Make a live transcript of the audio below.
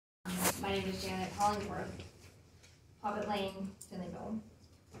My name is Janet Hollingworth, Hobbit Lane, Finleyville.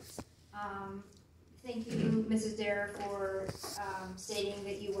 Thank you, Mrs. Dare, for stating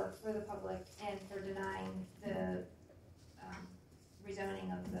that you work for the public and for denying the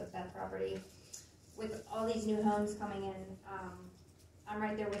rezoning of that property. With all these new homes coming in, I'm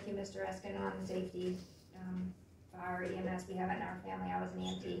right there with you, Mr. Eskin, on safety. Fire, EMS, we have it in our family. I was an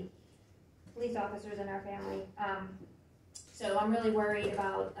EMT. Police officers in our family. So I'm really worried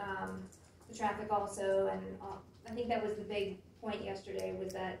about the traffic also, and I think that was the big point yesterday,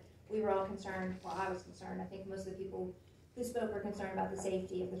 was that we were all concerned. Well, I was concerned. I think most of the people who spoke were concerned about the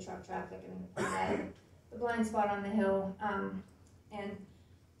safety of the truck traffic and the blind spot on the hill. And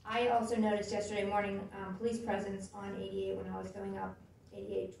I also noticed yesterday morning police presence on 88 when I was going up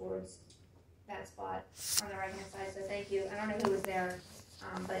 88 towards that spot on the right hand side. So thank you. I don't know who was there,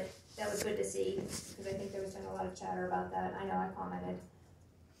 but that was good to see, because I think there was been a lot of chatter about that. I know I commented.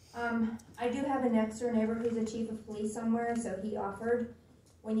 I do have a next door neighbor who's a chief of police somewhere, so he offered,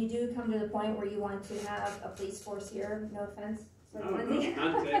 when you do come to the point where you want to have a police force here, no offense,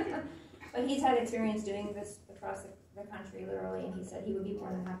 but he's had experience doing this across the country, literally, and he said he would be more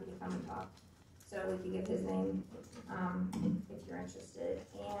than happy to come and talk. So we could give his name if you're interested.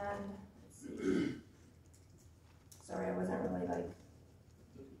 And let's see. Sorry, I wasn't really like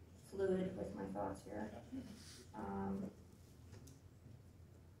fluid with my thoughts here.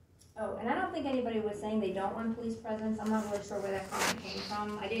 Oh, and I don't think anybody was saying they don't want police presence. I'm not really sure where that comment came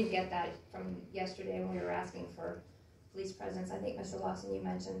from. I didn't get that from yesterday when we were asking for police presence. I think, Mr. Lawson, you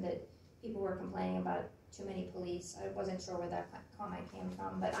mentioned that people were complaining about too many police. I wasn't sure where that comment came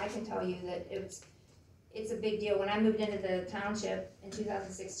from, but I can tell you that it's a big deal. When I moved into the township in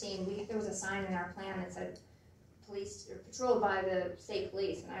 2016, there was a sign in our plan that said police are patrolled by the state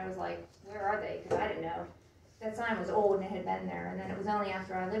police, and I was like, where are they? Because I didn't know. That sign was old and it had been there, and then it was only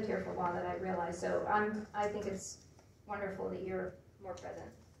after I lived here for a while that I realized. So I think it's wonderful that you're more present.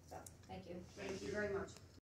 So thank you. Thank you very much.